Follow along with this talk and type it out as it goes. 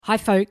Hi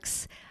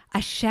folks,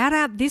 a shout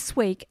out this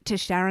week to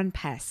Sharon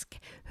Pask,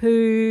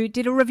 who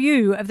did a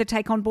review of the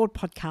Take On Board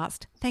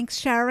podcast. Thanks,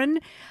 Sharon.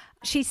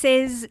 She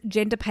says,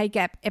 gender pay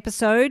gap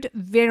episode,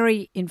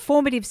 very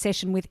informative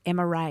session with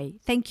Emma Ray.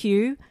 Thank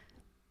you.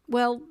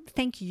 Well,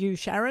 thank you,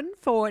 Sharon,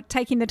 for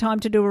taking the time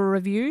to do a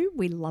review.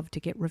 We love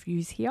to get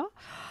reviews here.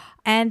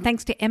 And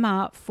thanks to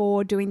Emma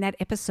for doing that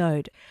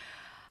episode.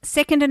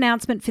 Second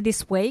announcement for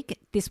this week.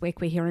 This week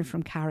we're hearing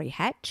from Kari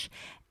Hatch.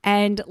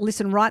 And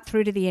listen right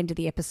through to the end of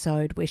the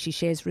episode where she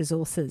shares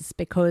resources,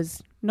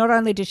 because not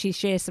only does she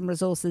share some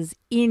resources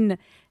in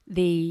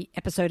the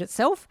episode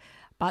itself,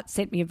 but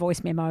sent me a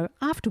voice memo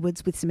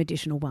afterwards with some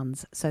additional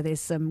ones. So there's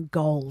some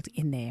gold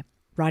in there.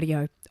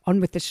 Rightio,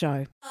 on with the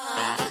show.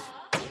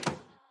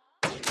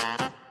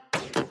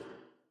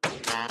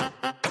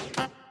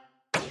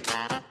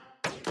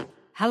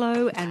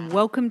 Hello and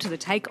welcome to the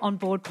Take On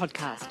Board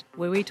podcast,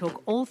 where we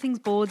talk all things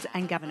boards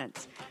and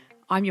governance.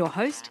 I'm your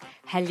host,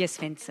 Helja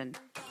Svensson.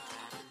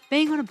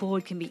 Being on a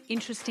board can be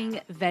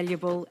interesting,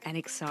 valuable and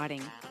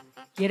exciting,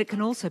 yet it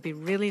can also be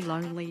really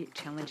lonely,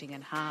 challenging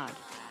and hard.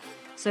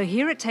 So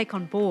here at Take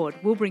On Board,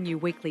 we'll bring you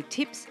weekly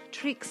tips,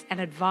 tricks and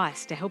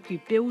advice to help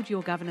you build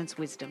your governance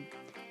wisdom.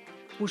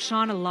 We'll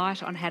shine a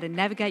light on how to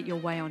navigate your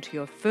way onto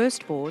your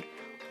first board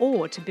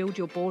or to build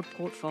your board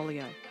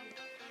portfolio.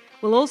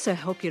 We'll also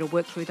help you to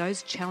work through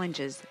those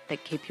challenges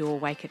that keep you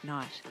awake at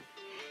night.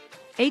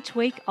 Each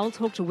week, I'll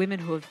talk to women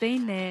who have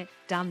been there,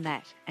 done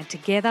that, and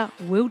together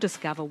we'll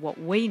discover what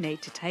we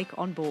need to take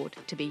on board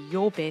to be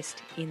your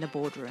best in the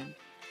boardroom.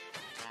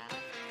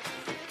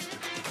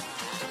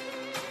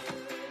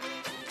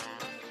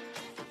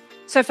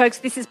 So, folks,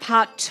 this is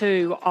part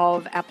 2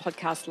 of our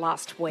podcast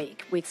last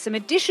week with some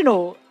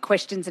additional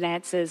questions and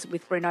answers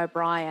with Bryn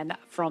O'Brien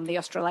from the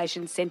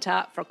Australasian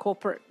Centre for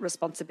Corporate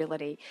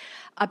Responsibility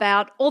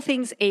about all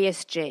things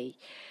ESG.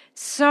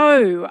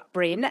 So,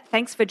 Bryn,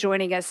 thanks for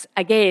joining us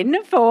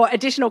again for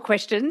additional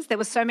questions. There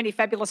were so many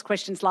fabulous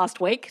questions last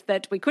week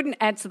that we couldn't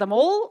answer them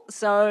all,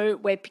 so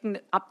we're picking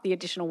up the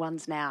additional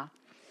ones now.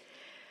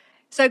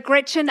 So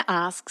Gretchen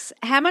asks,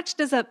 how much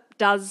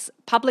does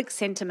public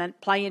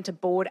sentiment play into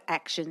board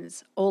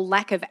actions or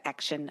lack of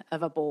action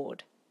of a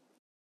board?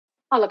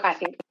 Oh, look, I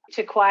think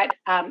to quite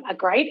a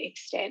great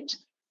extent.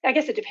 I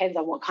guess it depends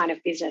on what kind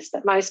of business,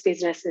 but most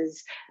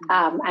businesses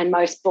and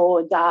most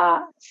boards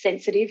are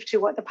sensitive to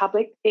what the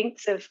public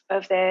thinks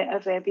of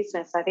their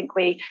business. I think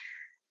we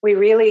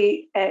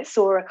really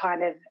saw a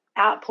kind of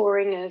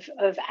outpouring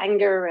of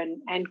anger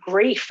and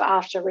grief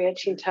after Rio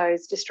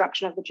Tinto's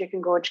destruction of the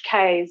Juukan Gorge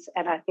caves,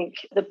 and I think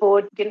the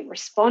board didn't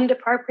respond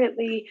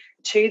appropriately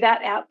to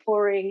that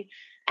outpouring.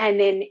 And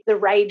then the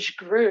rage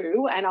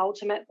grew, and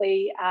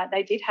ultimately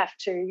they did have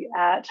to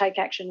take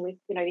action with,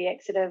 the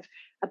exit of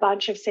a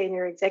bunch of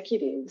senior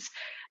executives.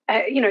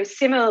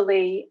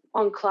 Similarly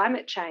on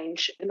climate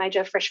change, the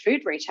major fresh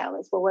food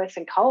retailers, Woolworths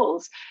and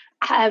Coles,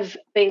 have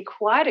been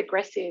quite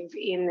aggressive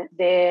in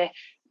their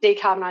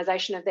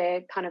decarbonisation of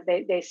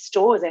their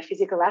stores, their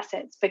physical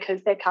assets,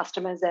 because their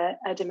customers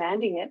are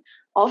demanding it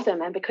of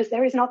them, and because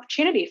there is an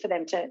opportunity for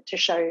them to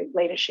show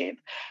leadership.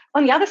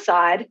 On the other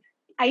side,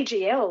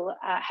 AGL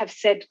have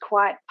said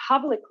quite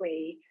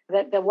publicly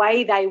that the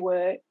way they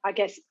were, I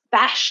guess,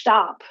 bashed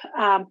up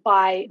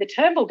by the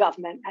Turnbull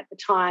government at the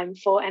time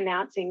for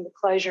announcing the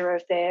closure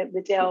of their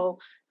Liddell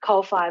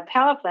coal-fired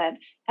power plant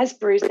has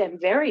bruised them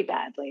very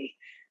badly.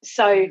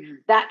 So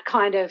that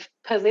kind of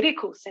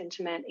political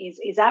sentiment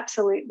is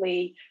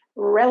absolutely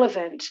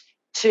relevant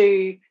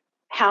to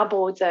how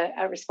boards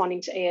are responding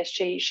to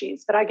ESG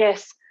issues. But I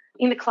guess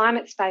in the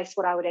climate space,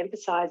 what I would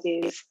emphasise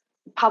is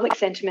public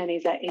sentiment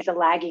is a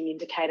lagging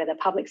indicator. The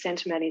public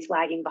sentiment is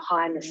lagging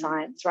behind the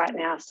science right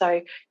now.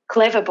 So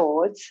clever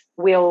boards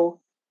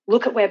will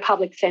look at where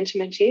public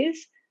sentiment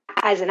is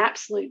as an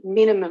absolute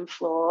minimum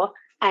floor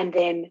and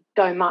then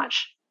go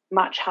much,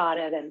 much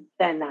harder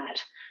than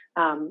that.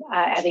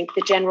 I think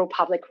the general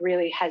public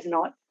really has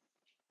not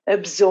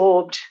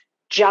absorbed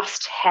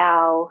just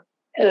how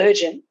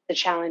urgent the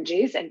challenge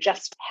is and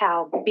just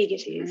how big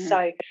it is.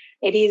 So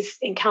it is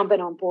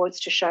incumbent on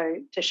boards to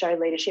show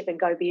leadership and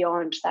go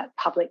beyond that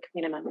public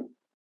minimum.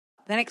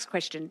 The next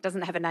question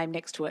doesn't have a name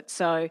next to it.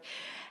 So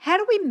how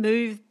do we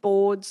move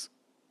boards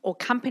or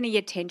company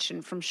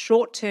attention from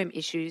short-term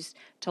issues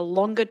to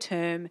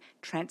longer-term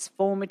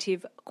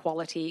transformative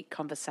quality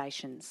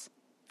conversations?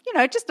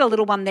 Just a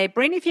little one there,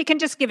 Bryn. If you can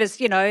just give us,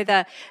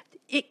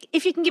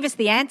 if you can give us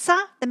the answer,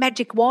 the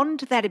magic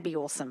wand, that'd be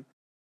awesome.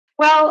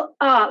 Well,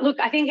 look,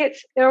 I think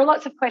there are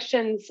lots of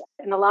questions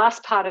in the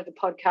last part of the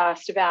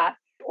podcast about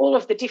all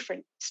of the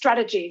different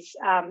strategies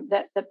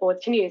that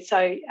boards can use.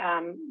 So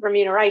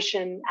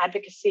remuneration,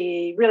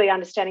 advocacy, really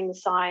understanding the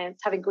science,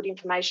 having good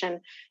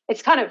information.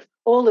 It's kind of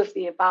all of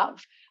the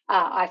above.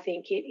 I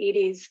think it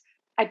is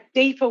a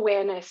deep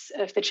awareness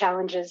of the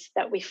challenges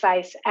that we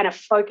face and a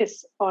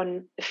focus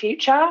on the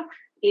future.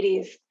 It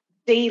is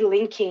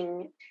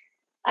delinking,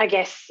 I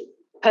guess,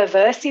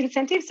 perverse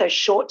incentives, so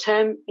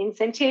short-term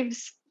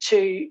incentives,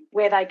 to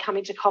where they come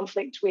into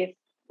conflict with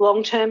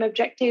long-term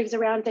objectives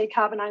around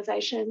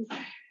decarbonisation.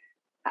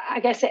 I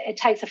guess it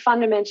takes a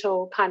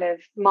fundamental kind of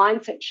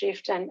mindset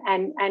shift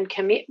and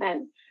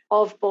commitment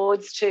of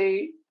boards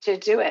to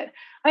do it.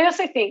 I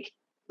also think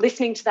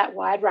listening to that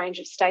wide range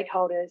of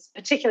stakeholders,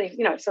 particularly, if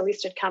it's a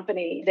listed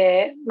company,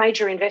 their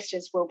major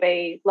investors will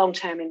be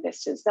long-term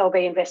investors. They'll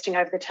be investing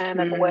over the term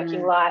of a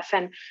working life,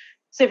 and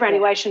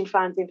superannuation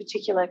funds in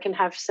particular can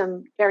have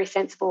some very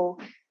sensible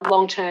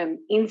long-term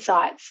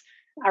insights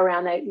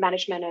around the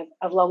management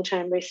of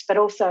long-term risk, but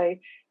also,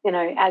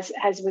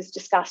 as was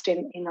discussed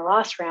in the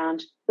last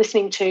round,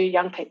 listening to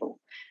young people,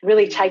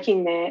 really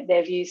taking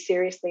their views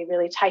seriously,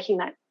 really taking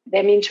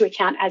them into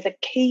account as a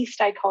key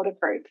stakeholder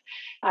group,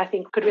 I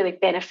think could really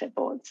benefit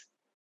boards.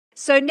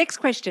 So next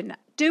question,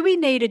 do we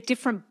need a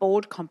different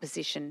board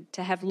composition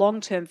to have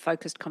long-term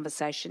focused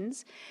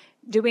conversations?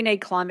 Do we need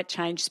climate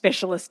change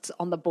specialists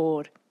on the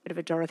board? Bit of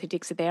a Dorothy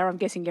Dixer there. I'm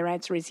guessing your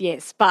answer is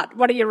yes. But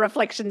what are your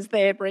reflections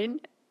there, Bryn?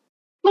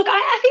 Look,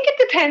 I think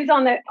it depends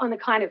on the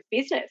kind of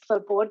business for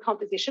board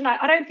composition.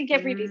 I don't think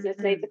every business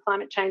needs a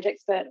climate change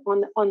expert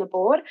on the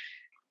board.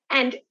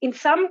 And in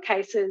some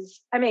cases,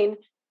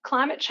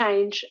 climate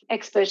change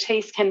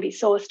expertise can be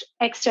sourced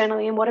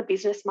externally, and what a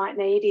business might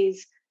need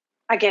is,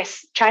 I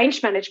guess,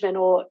 change management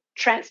or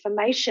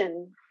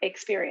transformation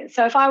experience.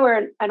 So if I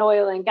were an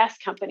oil and gas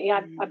company,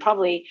 I'd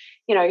probably,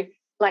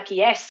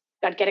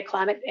 I'd get a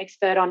climate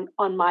expert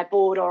on my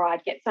board, or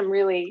I'd get some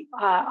really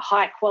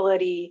high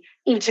quality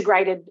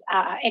integrated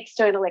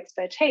external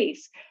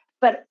expertise.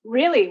 But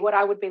really what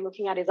I would be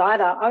looking at is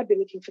I would be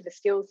looking for the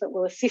skills that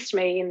will assist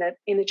me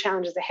in the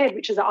challenges ahead,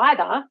 which is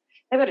either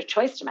they've got a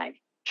choice to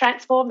make.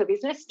 Transform the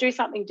business, do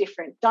something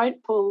different.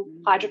 Don't pull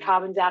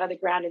hydrocarbons out of the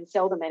ground and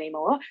sell them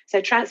anymore. So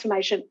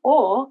transformation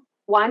or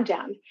wind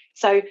down.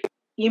 So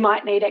you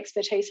might need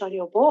expertise on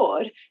your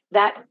board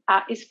that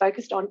is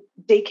focused on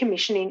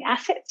decommissioning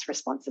assets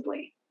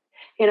responsibly.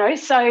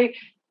 So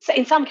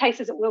in some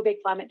cases it will be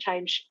climate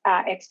change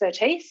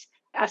expertise.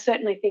 I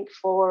certainly think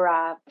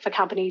for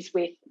companies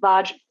with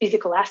large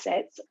physical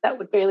assets, that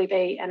would really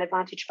be an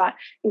advantage. But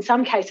in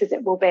some cases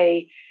it will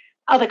be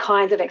other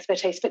kinds of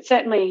expertise, but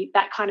certainly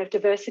that kind of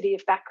diversity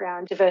of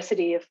background,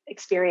 diversity of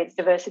experience,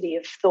 diversity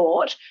of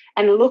thought,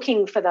 and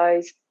looking for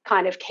those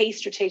kind of key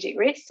strategic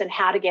risks and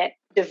how to get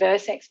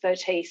diverse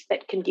expertise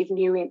that can give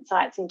new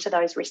insights into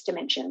those risk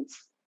dimensions.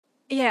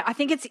 Yeah, I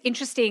think it's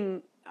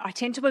interesting. I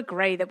tend to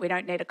agree that we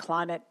don't need a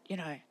climate,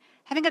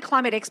 having a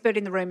climate expert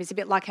in the room is a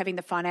bit like having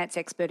the finance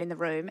expert in the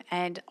room,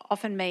 and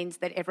often means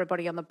that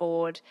everybody on the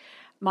board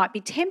might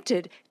be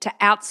tempted to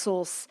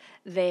outsource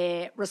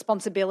their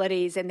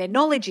responsibilities and their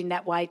knowledge in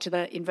that way to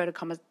the inverted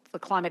commas, the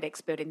climate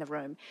expert in the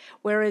room.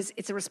 Whereas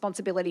it's a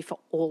responsibility for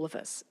all of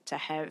us to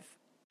have.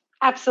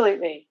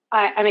 Absolutely.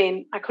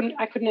 I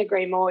couldn't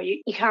agree more.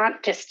 You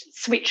can't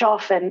just switch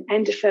off and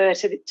defer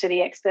to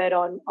the expert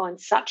on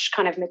such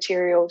kind of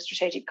material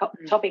strategic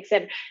topics.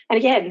 And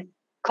again,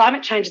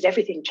 climate change is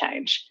everything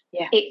change.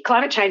 Yeah.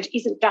 Climate change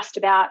isn't just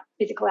about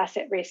physical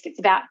asset risk. It's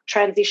about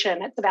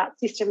transition. It's about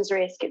systems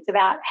risk. It's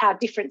about how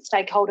different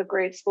stakeholder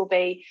groups will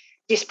be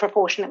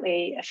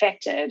disproportionately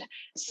affected.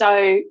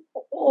 So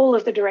all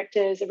of the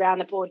directors around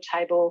the board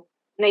table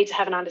need to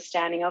have an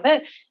understanding of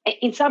it.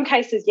 In some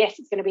cases, yes,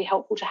 it's going to be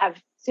helpful to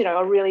have,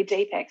 a really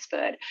deep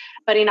expert.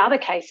 But in other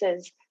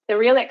cases, the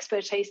real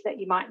expertise that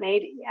you might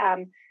need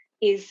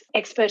is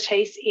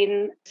expertise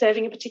in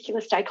serving a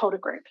particular stakeholder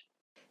group.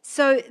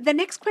 So the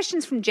next question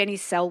is from Jenny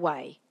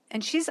Selway,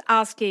 and she's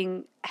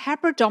asking, how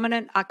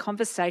predominant are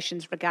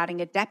conversations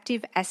regarding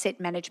adaptive asset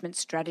management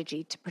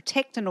strategy to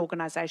protect an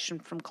organisation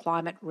from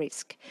climate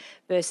risk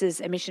versus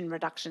emission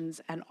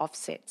reductions and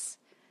offsets?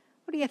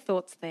 What are your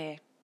thoughts there?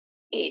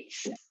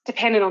 It's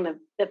dependent on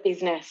the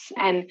business,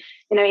 and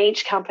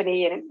each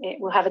company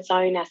it will have its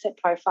own asset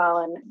profile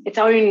and its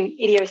own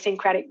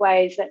idiosyncratic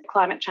ways that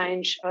climate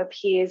change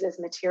appears as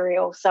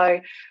material. So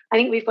I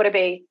think we've got to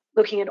be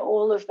looking at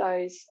all of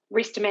those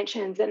risk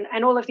dimensions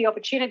and all of the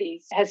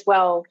opportunities as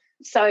well.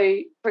 So,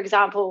 for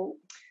example,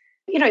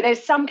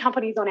 there's some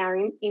companies on our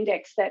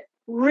index that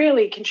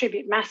really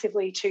contribute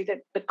massively to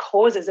the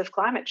causes of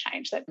climate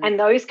change. And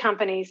those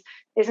companies,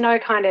 there's no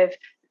kind of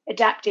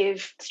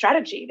adaptive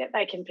strategy that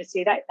they can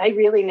pursue. They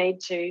really need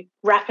to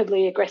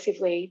rapidly,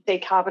 aggressively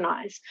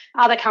decarbonise.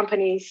 Other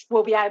companies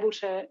will be able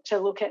to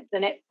look at the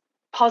net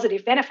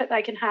positive benefit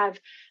they can have.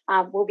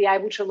 We'll be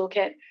able to look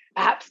at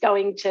perhaps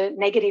going to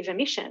negative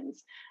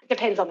emissions. It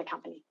depends on the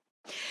company.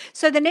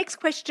 So the next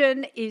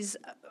question is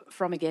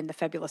from, again, the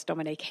fabulous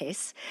Dominique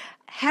Hess.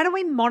 How do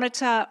we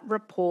monitor,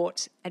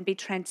 report and be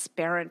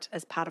transparent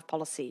as part of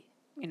policy?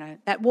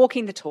 That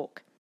walking the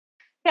talk.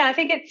 Yeah, I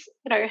think it's,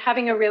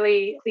 having a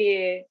really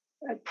clear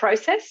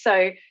process.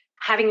 So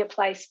having a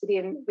place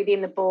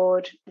within the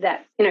board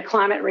that,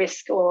 climate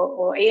risk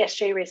or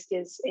ESG risk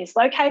is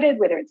located,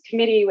 whether it's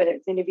committee, whether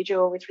it's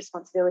individual with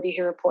responsibility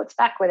who reports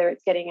back, whether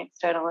it's getting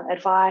external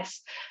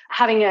advice,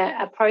 having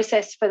a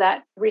process for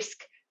that risk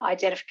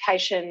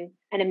identification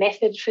and a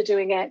method for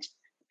doing it,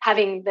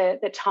 having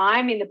the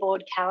time in the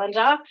board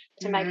calendar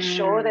to make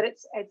sure that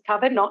it's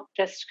covered, not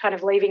just kind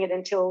of leaving it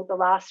until the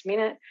last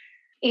minute.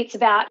 It's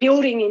about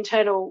building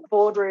internal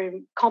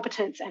boardroom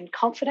competence and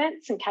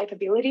confidence and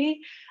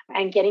capability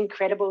and getting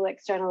credible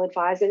external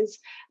advisors,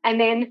 and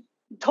then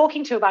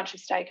talking to a bunch of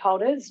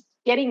stakeholders,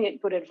 getting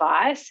good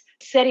advice,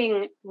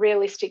 setting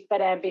realistic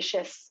but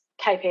ambitious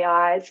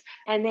KPIs,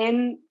 and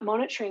then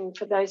monitoring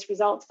for those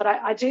results. But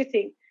I do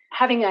think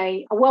having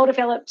a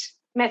well-developed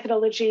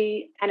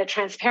methodology and a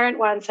transparent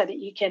one so that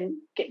you can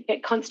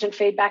get constant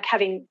feedback,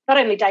 having not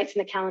only dates in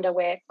the calendar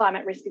where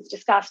climate risk is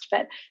discussed,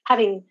 but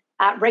having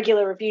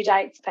regular review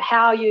dates for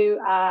how you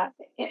are,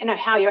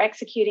 how you're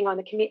executing on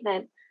the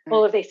commitment.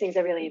 All of these things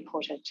are really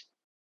important.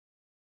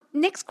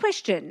 Next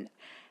question.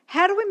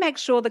 How do we make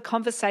sure the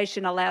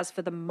conversation allows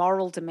for the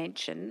moral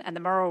dimension and the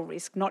moral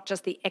risk, not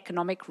just the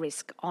economic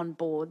risk on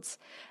boards,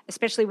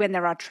 especially when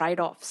there are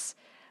trade-offs?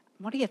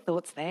 What are your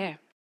thoughts there?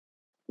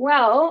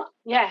 Well,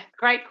 yeah,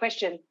 great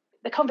question.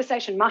 The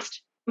conversation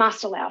must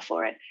allow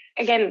for it.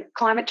 Again,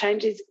 climate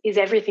change is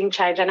everything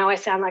change. I know I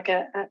sound like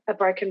a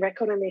broken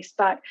record on this,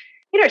 but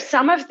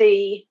some of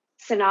the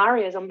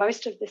scenarios, or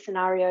most of the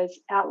scenarios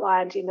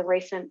outlined in the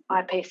recent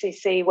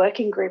IPCC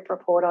working group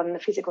report on the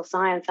physical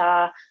science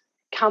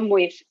come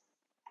with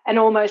an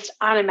almost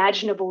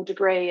unimaginable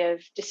degree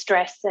of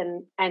distress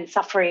and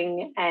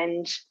suffering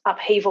and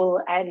upheaval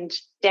and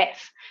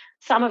death.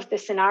 Some of the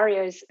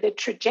scenarios, the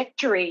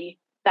trajectory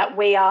that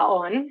we are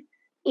on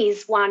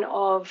is one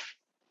of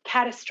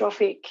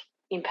catastrophic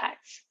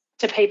impacts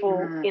to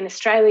people in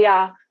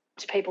Australia,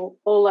 to people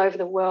all over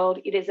the world.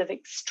 It is of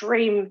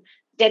extreme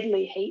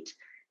deadly heat.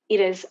 It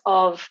is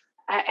of,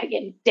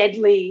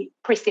 deadly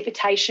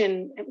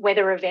precipitation,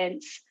 weather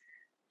events.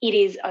 It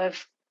is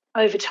of,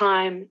 over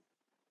time,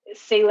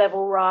 sea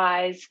level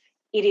rise.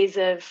 It is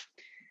of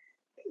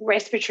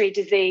respiratory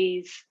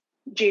disease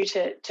due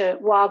to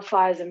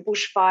wildfires and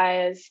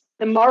bushfires.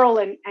 The moral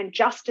and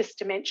justice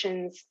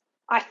dimensions,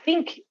 I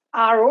think,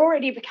 are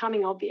already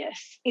becoming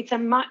obvious. It's a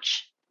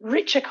much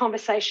richer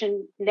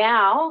conversation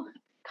now,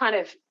 kind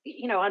of,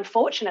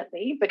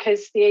 unfortunately,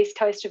 because the east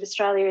coast of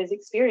Australia has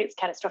experienced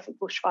catastrophic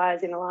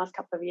bushfires in the last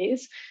couple of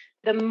years.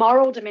 The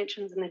moral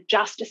dimensions and the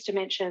justice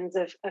dimensions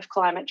of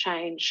climate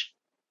change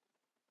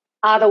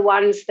are the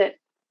ones that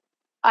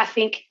I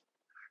think,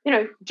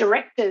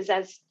 directors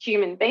as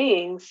human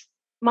beings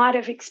might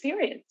have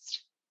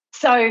experienced.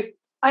 So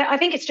I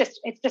think it's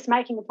just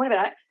making the point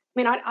of it.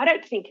 I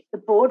don't think the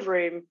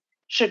boardroom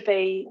should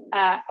be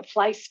a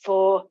place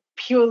for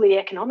purely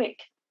economic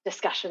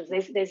discussions.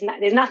 There's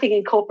nothing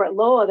in corporate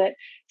law that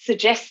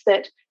suggests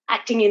that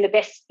acting in the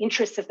best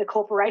interests of the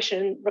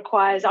corporation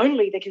requires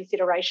only the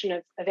consideration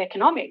of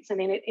economics. I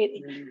mean,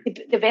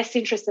 the best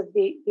interest of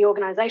the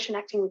organisation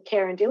acting with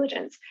care and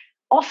diligence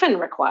often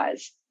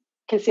requires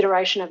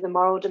consideration of the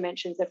moral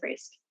dimensions of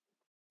risk.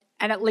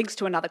 And it links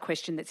to another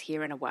question that's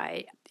here in a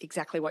way,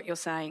 exactly what you're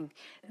saying.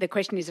 The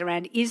question is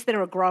around, is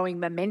there a growing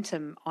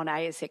momentum on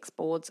ASX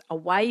boards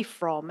away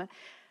from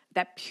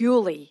that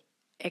purely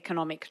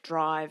economic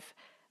drive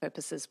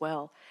purpose as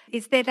well?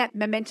 Is there that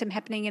momentum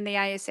happening in the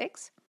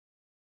ASX?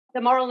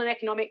 The moral and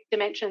economic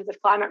dimensions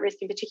of climate risk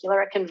in particular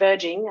are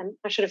converging, and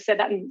I should have said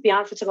that in the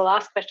answer to the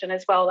last question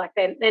as well. Like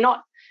they're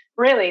not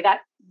really that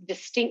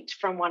distinct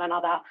from one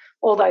another,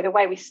 although the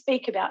way we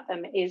speak about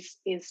them is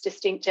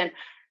distinct. And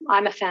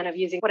I'm a fan of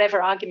using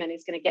whatever argument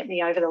is going to get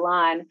me over the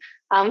line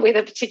with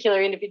a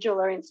particular individual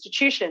or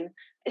institution.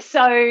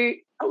 So,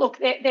 look,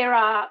 there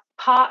are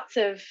parts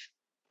of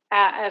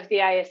the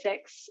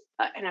ASX,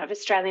 of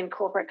Australian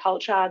corporate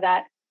culture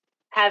that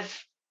have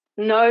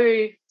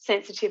no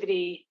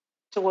sensitivity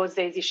towards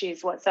these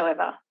issues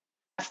whatsoever.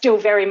 Still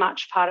very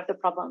much part of the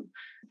problem.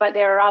 But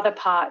there are other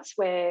parts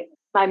where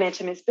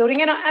momentum is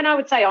building. And I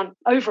would say on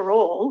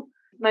overall,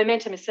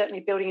 momentum is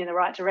certainly building in the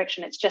right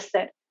direction. It's just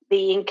that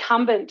the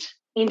incumbent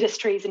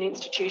industries and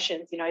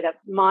institutions, the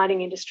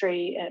mining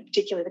industry,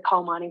 particularly the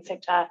coal mining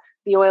sector,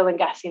 the oil and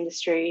gas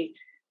industry,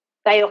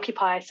 they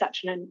occupy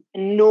such they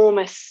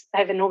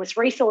have enormous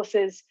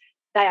resources,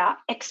 they are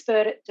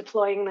expert at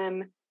deploying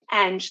them,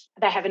 and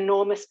they have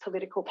enormous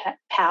political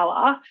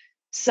power.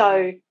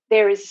 So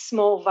there is a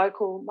small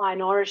vocal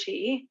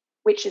minority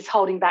which is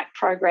holding back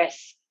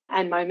progress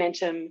and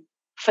momentum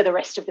for the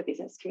rest of the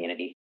business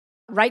community.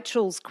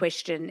 Rachel's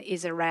question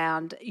is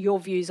around your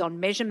views on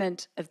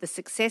measurement of the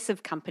success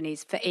of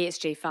companies for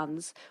ESG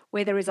funds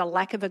where there is a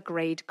lack of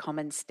agreed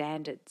common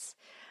standards.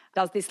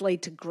 Does this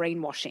lead to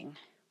greenwashing?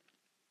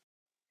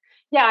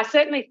 Yeah, I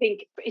certainly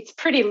think it's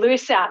pretty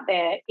loose out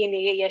there in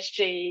the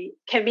ESG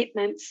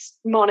commitments,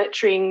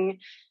 monitoring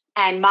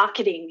and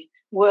marketing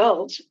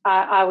world,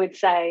 I would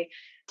say.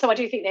 So I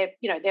do think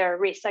there are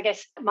risks. I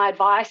guess my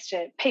advice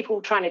to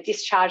people trying to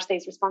discharge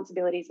these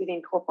responsibilities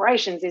within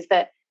corporations is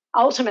that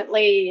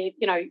ultimately,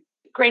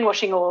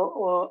 greenwashing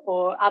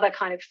or other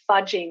kind of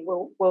fudging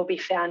will be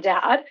found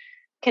out.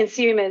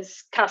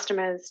 Consumers,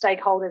 customers,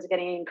 stakeholders are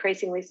getting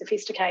increasingly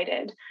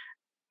sophisticated.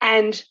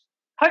 And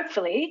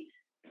hopefully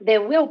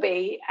there will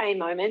be a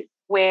moment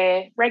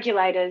where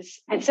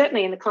regulators, and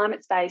certainly in the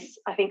climate space,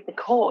 I think the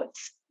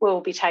courts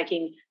will be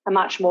taking a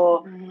much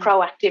more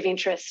proactive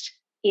interest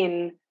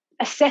in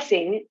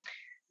assessing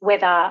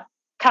whether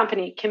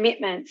company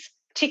commitments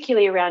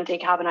particularly around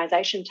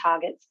decarbonisation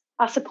targets,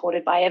 are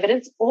supported by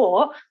evidence,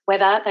 or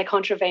whether they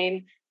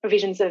contravene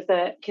provisions of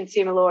the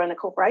consumer law and the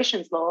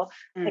corporations law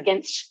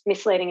against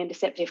misleading and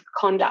deceptive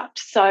conduct.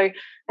 So,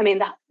 I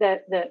mean,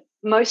 the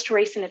most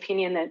recent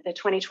opinion, the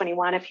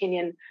 2021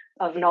 opinion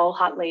of Noel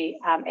Hutley,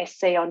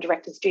 SC, on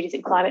directors' duties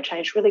in climate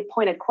change, really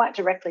pointed quite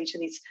directly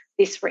to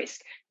this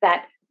risk,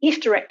 that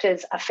if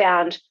directors are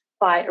found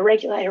by a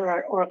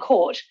regulator or a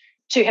court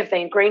to have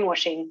been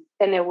greenwashing,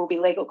 then there will be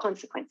legal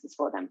consequences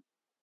for them.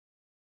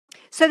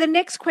 So the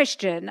next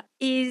question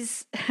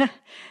is,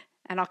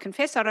 and I'll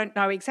confess I don't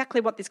know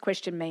exactly what this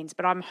question means,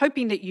 but I'm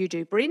hoping that you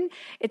do, Bryn.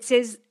 It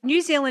says,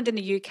 New Zealand and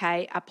the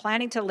UK are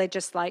planning to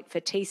legislate for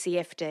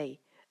TCFD.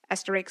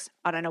 Asterisk,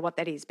 I don't know what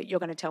that is, but you're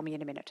going to tell me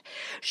in a minute.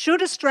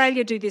 Should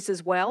Australia do this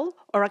as well,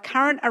 or are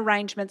current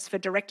arrangements for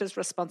directors'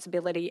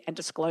 responsibility and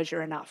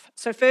disclosure enough?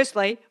 So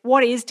firstly,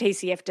 what is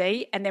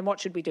TCFD, and then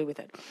what should we do with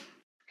it?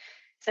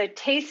 So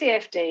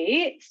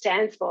TCFD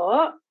stands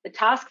for the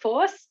Task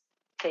Force,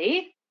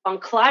 T, on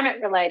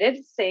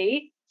climate-related,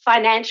 C,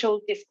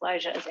 financial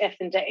disclosures,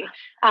 F&D,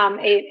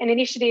 an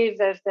initiative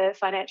of the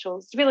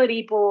Financial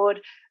Stability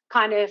Board,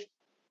 kind of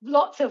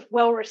lots of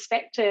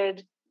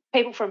well-respected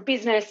people from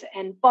business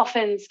and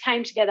boffins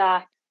came together,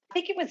 I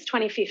think it was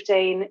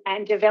 2015,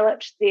 and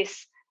developed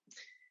this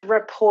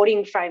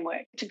reporting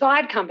framework to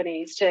guide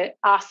companies to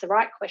ask the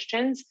right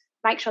questions,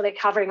 make sure they're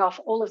covering off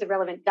all of the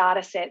relevant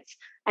data sets,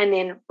 and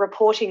then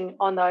reporting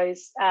on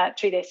those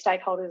to their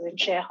stakeholders and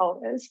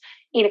shareholders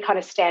in a kind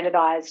of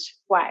standardised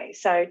way.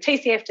 So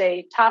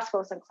TCFD, Task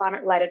Force on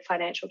Climate-Related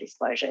Financial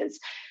Disclosures.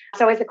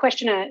 So as the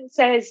questioner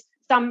says,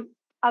 some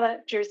other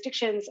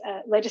jurisdictions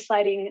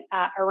legislating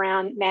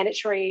around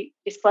mandatory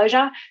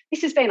disclosure.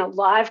 This has been a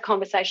live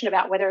conversation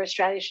about whether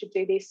Australia should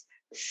do this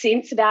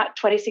since about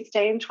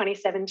 2016,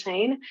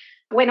 2017.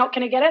 We're not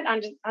going to get it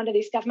under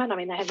this government. I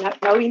mean, they have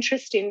no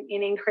interest in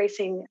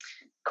increasing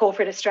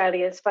corporate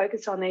Australia's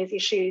focus on these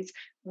issues.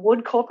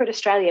 Would corporate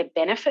Australia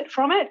benefit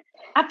from it?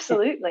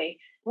 Absolutely.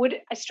 Would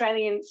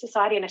Australian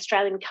society and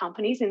Australian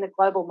companies in the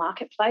global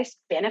marketplace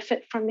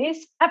benefit from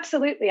this?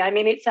 Absolutely. I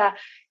mean,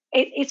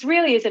 it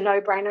really is a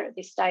no-brainer at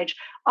this stage.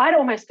 I'd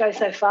almost go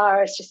so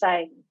far as to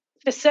say,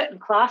 for certain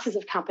classes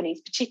of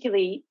companies,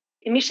 particularly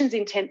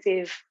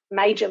emissions-intensive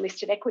major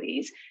listed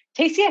equities,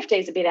 TCFD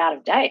is a bit out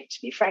of date, to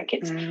be frank.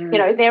 It's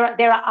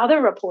there are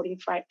other reporting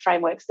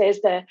frameworks.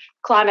 There's the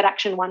Climate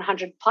Action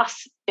 100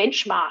 Plus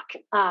benchmark,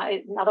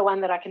 another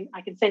one that I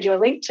can send you a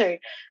link to,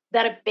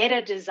 that are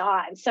better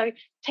designed. So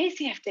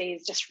TCFD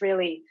is just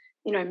really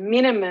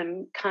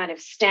minimum kind of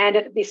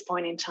standard at this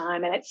point in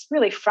time. And it's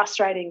really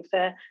frustrating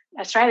for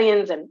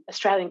Australians and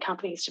Australian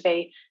companies to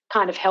be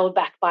kind of held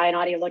back by an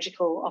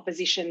ideological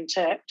opposition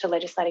to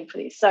legislating for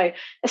this. So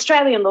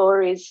Australian law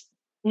is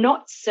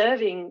not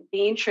serving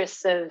the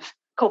interests of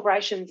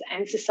corporations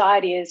and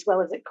society as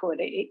well as it could.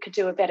 It could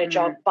do a better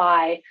job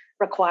by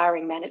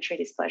requiring mandatory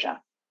disclosure.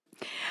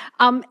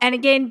 And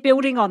again,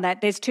 building on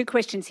that, there's two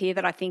questions here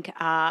that I think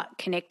are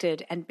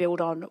connected and build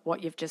on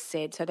what you've just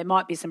said. So there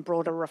might be some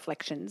broader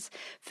reflections.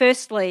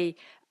 Firstly,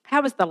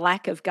 how is the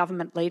lack of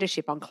government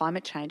leadership on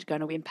climate change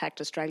going to impact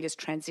Australia's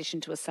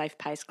transition to a safe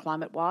pace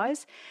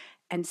climate-wise?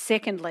 And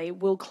secondly,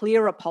 will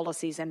clearer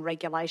policies and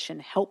regulation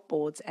help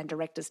boards and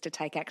directors to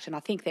take action? I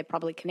think they're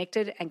probably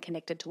connected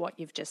to what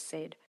you've just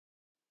said.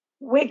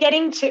 We're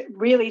getting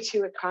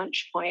to a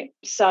crunch point.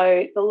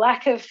 So the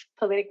lack of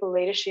political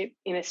leadership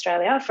in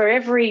Australia, for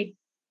every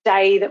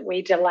day that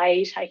we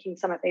delay taking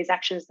some of these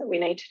actions that we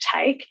need to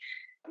take,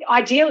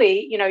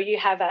 ideally, you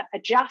have a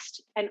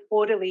just and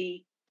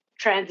orderly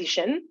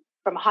transition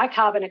from a high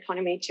carbon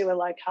economy to a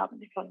low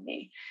carbon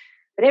economy.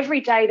 But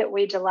every day that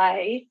we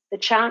delay, the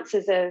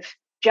chances of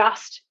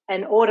just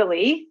and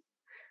orderly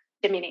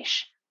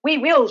diminish. We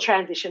will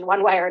transition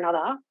one way or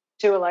another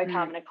to a low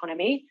carbon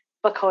economy,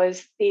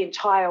 because the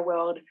entire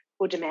world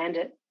will demand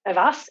it of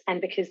us,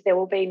 and because there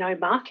will be no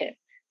market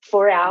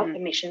for our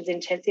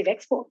emissions-intensive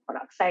export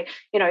products. So,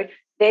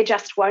 there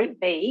just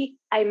won't be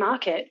a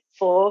market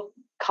for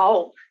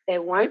coal.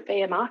 There won't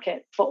be a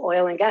market for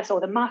oil and gas, or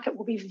the market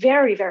will be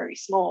very, very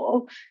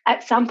small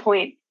at some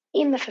point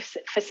in the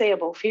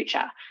foreseeable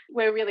future.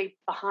 We're really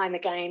behind the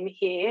game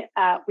here.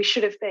 We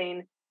should have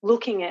been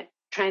looking at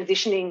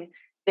transitioning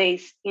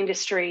these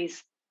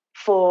industries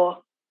for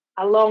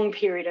a long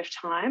period of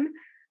time.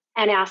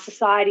 And our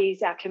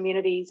societies, our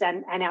communities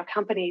and our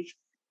companies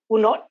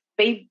will not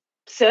be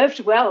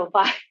served well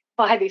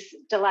by this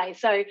delay.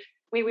 So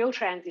we will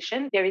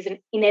transition. There is an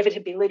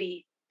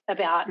inevitability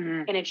about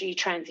energy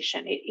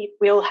transition. It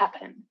will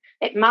happen.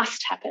 It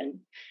must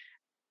happen.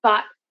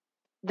 But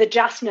the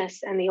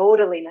justness and the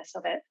orderliness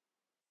of it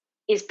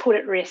is put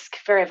at risk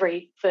for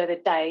every further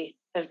day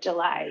of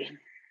delay.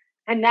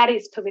 And that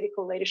is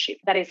political leadership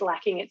that is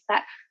lacking. It's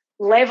that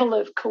level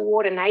of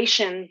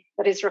coordination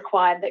that is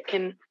required that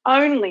can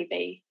only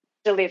be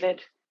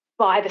delivered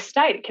by the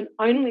state. It can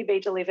only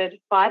be delivered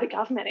by the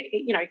government.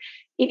 It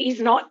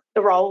is not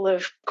the role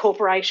of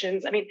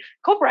corporations. I mean,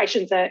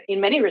 corporations are,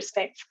 in many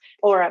respects,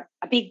 or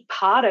a big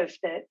part of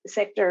the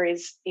sector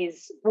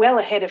is well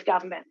ahead of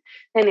government.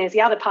 Then there's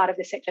the other part of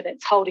the sector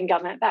that's holding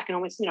government back and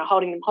almost,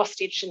 holding them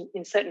hostage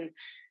in certain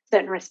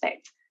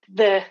respects.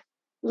 The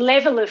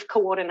level of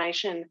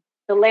coordination,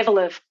 the level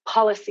of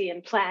policy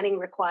and planning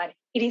required,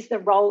 it is the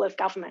role of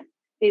government.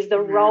 It is the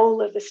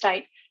role of the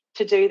state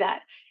to do that.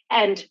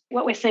 And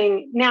what we're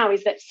seeing now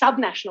is that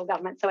subnational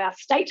governments, so our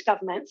state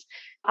governments,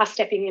 are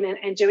stepping in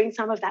and doing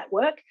some of that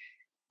work,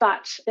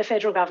 but the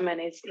federal government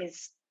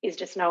is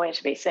just nowhere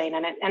to be seen,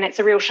 and it's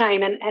a real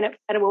shame, and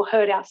it will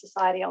hurt our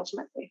society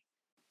ultimately.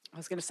 I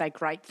was going to say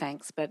great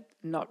thanks, but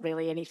not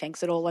really any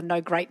thanks at all, and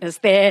no greatness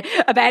there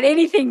about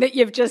anything that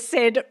you've just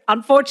said.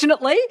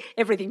 Unfortunately,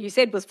 everything you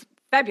said was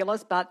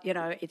fabulous, but,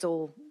 it's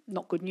all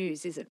not good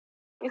news, is it?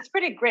 It's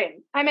pretty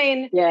grim. I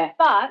mean, yeah.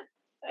 But,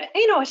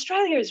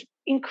 Australia is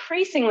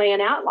increasingly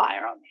an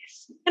outlier on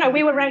this.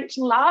 We were ranked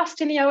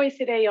last in the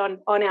OECD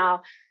on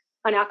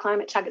our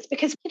climate targets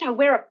because,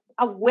 we're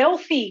a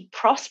wealthy,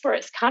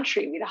 prosperous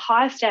country with a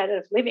high standard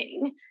of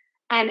living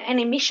and an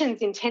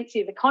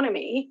emissions-intensive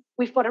economy.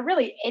 We've got a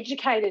really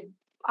educated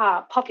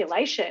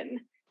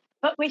population,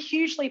 but we're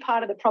hugely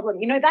part of the problem.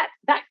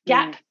 That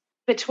gap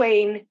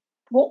between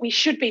what we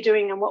should be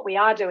doing and what we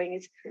are doing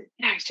is,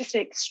 it's just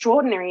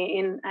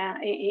extraordinary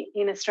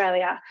in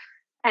Australia.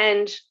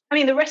 And I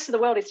mean, the rest of the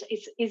world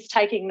is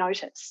taking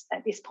notice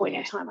at this point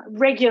in time. I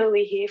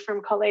regularly hear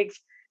from colleagues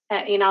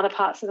in other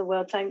parts of the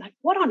world saying, like,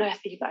 what on earth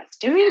are you guys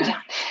doing down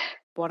there?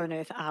 What on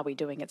earth are we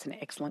doing? It's an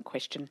excellent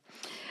question.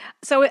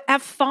 So our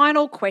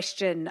final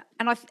question,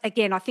 and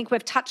I think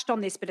we've touched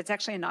on this, but it's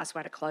actually a nice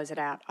way to close it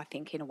out, I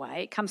think, in a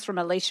way. It comes from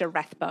Alicia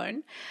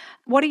Rathbone.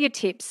 What are your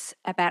tips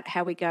about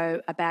how we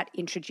go about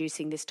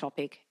introducing this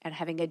topic and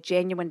having a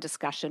genuine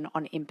discussion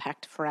on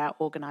impact for our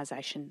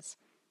organisations?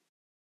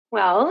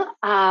 Well,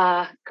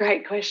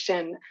 great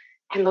question.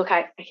 And look,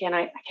 I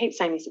keep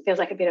saying this, it feels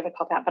like a bit of a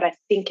cop-out, but I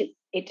think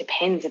it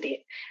depends a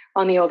bit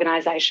on the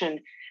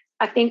organisation.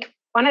 I think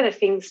one of the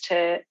things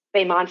to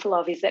be mindful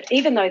of is that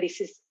even though it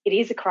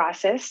is a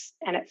crisis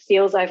and it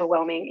feels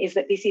overwhelming, is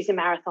that this is a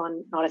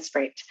marathon, not a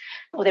sprint.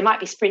 Or there might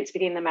be sprints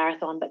within the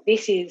marathon, but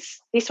this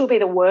will be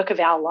the work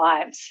of our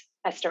lives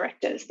as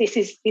directors.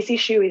 This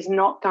issue is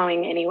not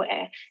going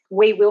anywhere.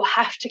 We will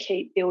have to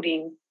keep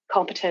building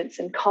competence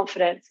and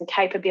confidence and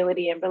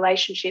capability and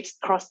relationships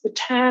across the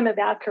term of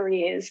our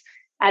careers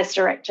as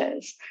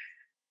directors.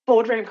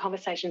 Boardroom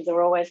conversations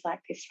are always like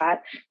this, right?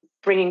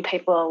 Bringing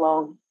people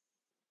along,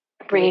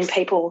 bringing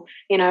people,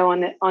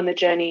 on the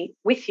journey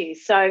with you.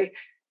 So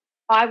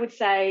I would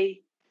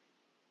say,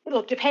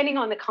 look, depending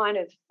on the kind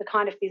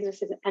of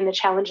businesses and the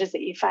challenges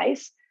that you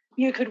face,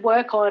 you could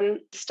work on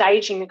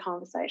staging the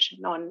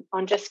conversation,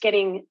 on just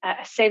getting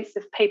a sense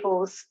of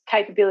people's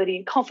capability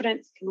and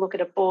confidence. You can look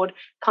at a board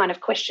kind of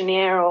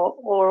questionnaire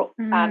or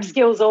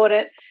skills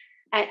audit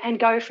and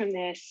go from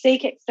there.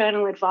 Seek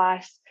external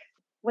advice.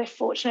 We're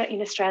fortunate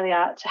in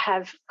Australia to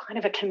have kind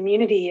of a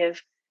community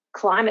of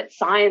climate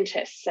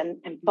scientists and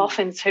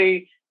boffins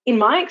who, in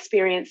my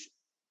experience,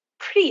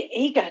 pretty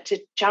eager to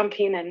jump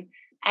in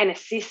and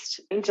assist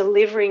in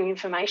delivering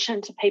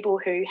information to people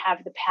who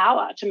have the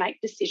power to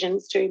make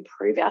decisions to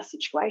improve our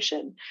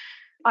situation.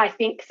 I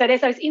think so.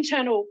 There's those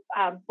internal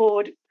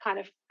board kind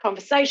of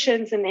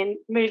conversations, and then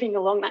moving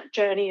along that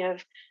journey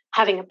of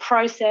having a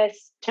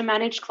process to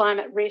manage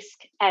climate risk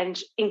and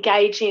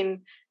engage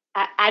in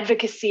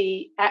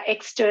advocacy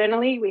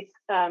externally with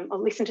or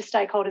listen to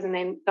stakeholders, and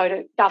then go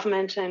to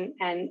government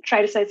and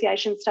trade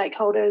association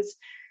stakeholders.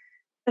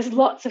 There's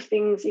lots of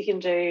things you can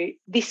do.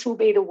 This will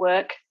be the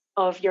work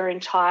of your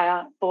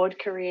entire board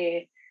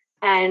career,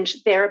 and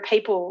there are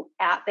people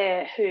out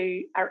there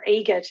who are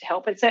eager to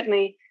help, and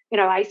certainly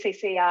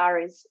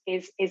ACCR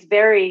is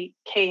very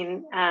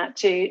keen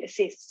to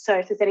assist. So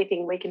if there's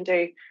anything we can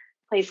do,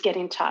 please get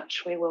in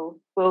touch.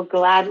 We'll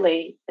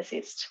gladly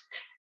assist.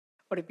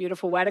 What a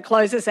beautiful way to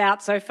close us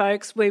out. So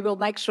folks, we will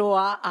make sure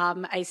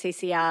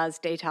ACCR's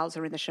details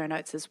are in the show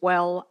notes as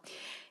well.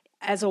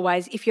 As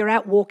always, if you're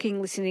out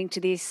walking, listening to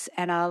this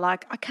and are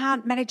like, I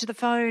can't manage the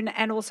phone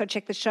and also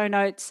check the show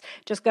notes,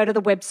 just go to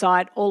the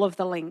website. All of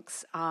the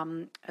links,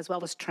 as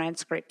well as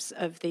transcripts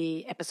of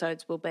the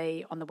episodes, will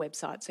be on the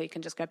website, so you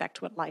can just go back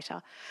to it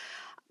later.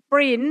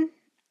 Bryn,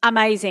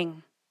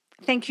 amazing.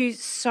 Thank you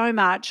so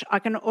much. I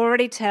can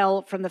already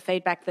tell from the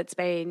feedback that's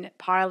been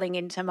piling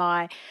into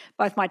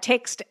both my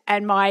text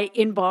and my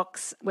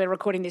inbox. We're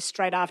recording this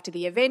straight after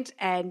the event,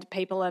 and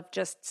people are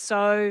just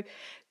so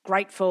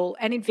grateful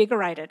and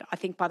invigorated, I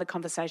think, by the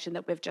conversation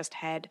that we've just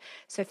had.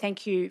 So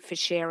thank you for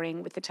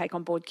sharing with the Take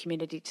On Board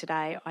community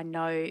today. I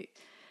know,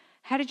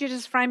 how did you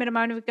just frame it a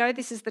moment ago?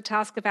 This is the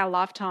task of our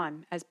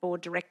lifetime as board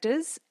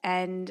directors,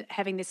 and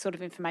having this sort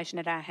of information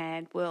at our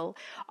hand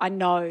I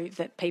know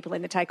that people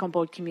in the Take On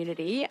Board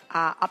community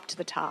are up to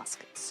the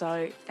task.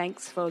 So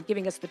thanks for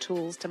giving us the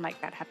tools to make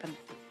that happen.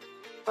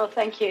 Well,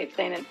 thank you. It's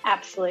been an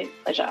absolute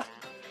pleasure.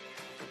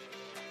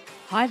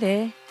 Hi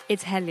there,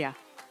 it's Helia.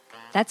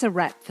 That's a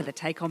wrap for the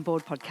Take On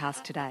Board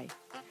podcast today.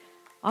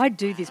 I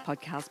do this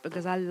podcast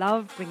because I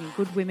love bringing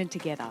good women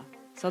together.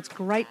 So it's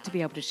great to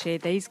be able to share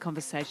these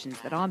conversations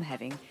that I'm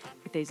having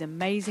with these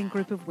amazing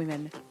group of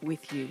women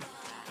with you.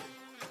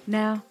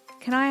 Now,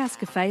 can I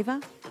ask a favour?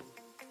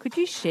 Could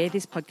you share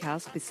this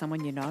podcast with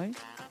someone you know?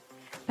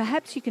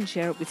 Perhaps you can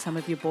share it with some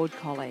of your board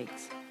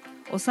colleagues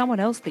or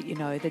someone else that you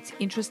know that's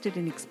interested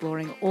in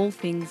exploring all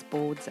things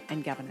boards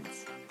and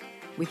governance.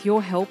 With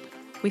your help,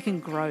 we can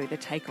grow the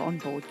Take On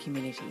Board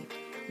community.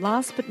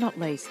 Last but not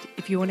least,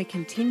 if you want to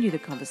continue the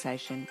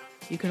conversation,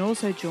 you can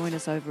also join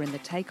us over in the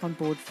Take On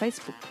Board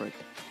Facebook group,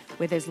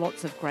 where there's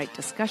lots of great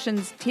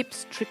discussions,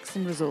 tips, tricks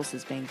and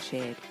resources being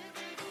shared.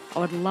 I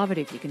would love it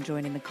if you can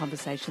join in the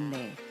conversation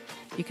there.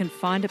 You can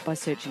find it by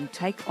searching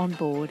Take On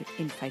Board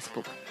in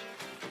Facebook.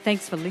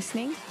 Thanks for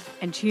listening,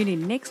 and tune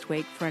in next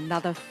week for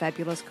another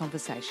fabulous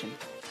conversation.